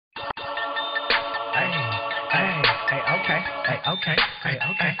hey, okay, hey, okay, hey,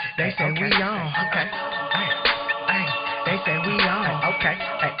 okay. They say we on, okay, hey, hey. They say we on, okay,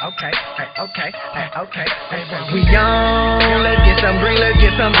 hey, okay, hey, okay, hey, okay. They say we on. Let's get some green, let's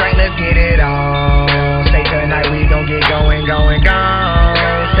get some drink, let's get it on. Say tonight we gon' get going, going, gone.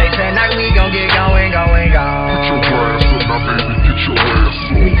 Say tonight we gon' get going, going, gone. Put your glass up, now baby, get your ass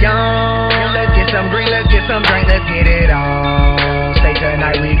up. We on. Let's get some green, let's get some drink, let's get it on. Say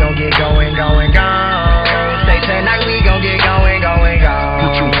tonight we gon' get going, going, gone. Say tonight we gon' get going, going, gone.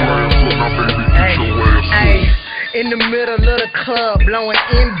 Put your glass up, now baby, get your ass up. Ay. In the middle of the club, blowing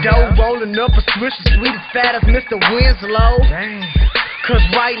endo, rolling up a switch as sweet as fat as Mr. Winslow. Dang. Cause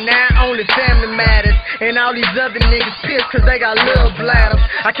right now only family matters, and all these other niggas pissed cause they got little bladders.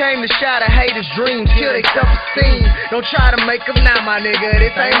 I came to shatter haters' dreams, kill their self-esteem. Don't try to make them now, my nigga,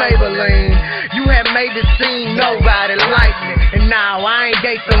 this ain't Maybelline. You have made the scene, nobody like me. And now I ain't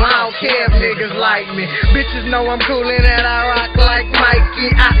gay, so I don't care if niggas like me. Bitches know I'm cool and that I rock like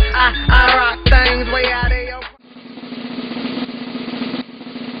Mikey. I rock things way out of your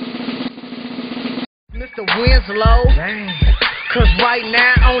Mr. Winslow. Dang. Cause right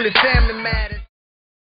now only family matters.